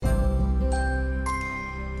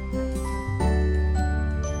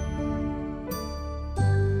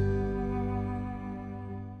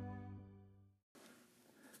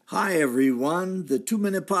Hi, everyone. The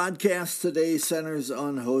 2-Minute Podcast today centers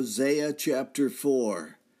on Hosea chapter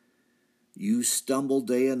 4. You stumble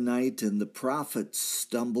day and night, and the prophets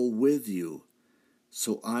stumble with you.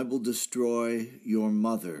 So I will destroy your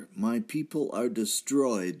mother. My people are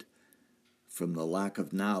destroyed from the lack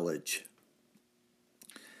of knowledge.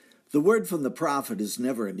 The word from the prophet is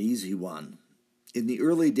never an easy one. In the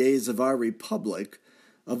early days of our republic,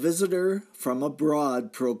 a visitor from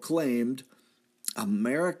abroad proclaimed,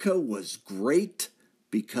 America was great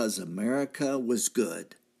because America was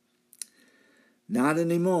good. Not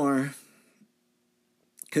anymore.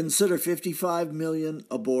 Consider 55 million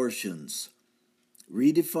abortions,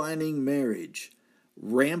 redefining marriage,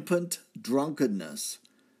 rampant drunkenness,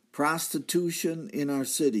 prostitution in our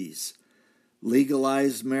cities,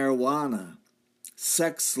 legalized marijuana,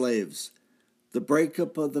 sex slaves, the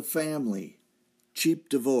breakup of the family, cheap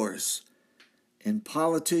divorce, and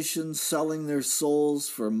politicians selling their souls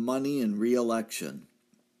for money and re-election.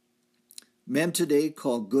 Men today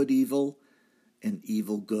call good evil and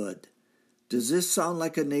evil good. Does this sound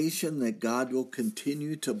like a nation that God will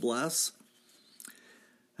continue to bless?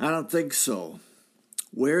 I don't think so.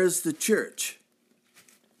 Where is the church?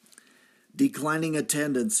 Declining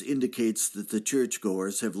attendance indicates that the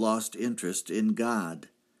churchgoers have lost interest in God.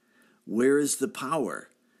 Where is the power?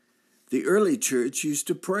 The early church used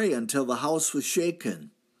to pray until the house was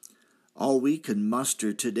shaken. All we can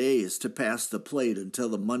muster today is to pass the plate until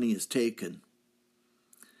the money is taken.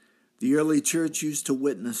 The early church used to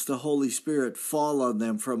witness the Holy Spirit fall on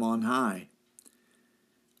them from on high.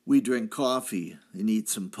 We drink coffee and eat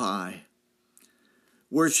some pie.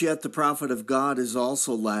 Worse yet, the prophet of God is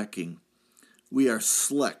also lacking. We are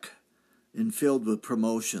slick and filled with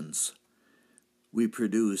promotions. We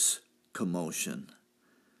produce commotion.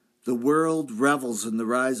 The world revels in the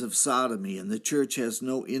rise of sodomy, and the church has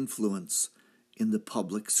no influence in the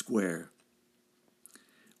public square.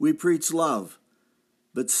 We preach love,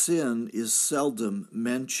 but sin is seldom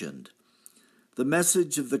mentioned. The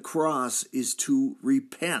message of the cross is to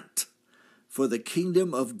repent, for the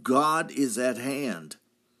kingdom of God is at hand.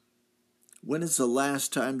 When is the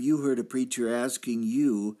last time you heard a preacher asking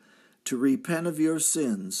you to repent of your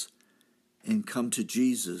sins and come to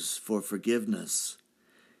Jesus for forgiveness?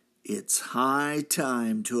 It's high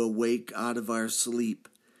time to awake out of our sleep.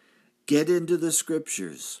 Get into the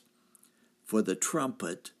scriptures, for the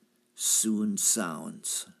trumpet soon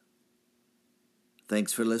sounds.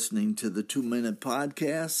 Thanks for listening to the 2-Minute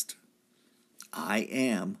Podcast. I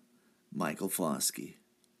am Michael Foskey.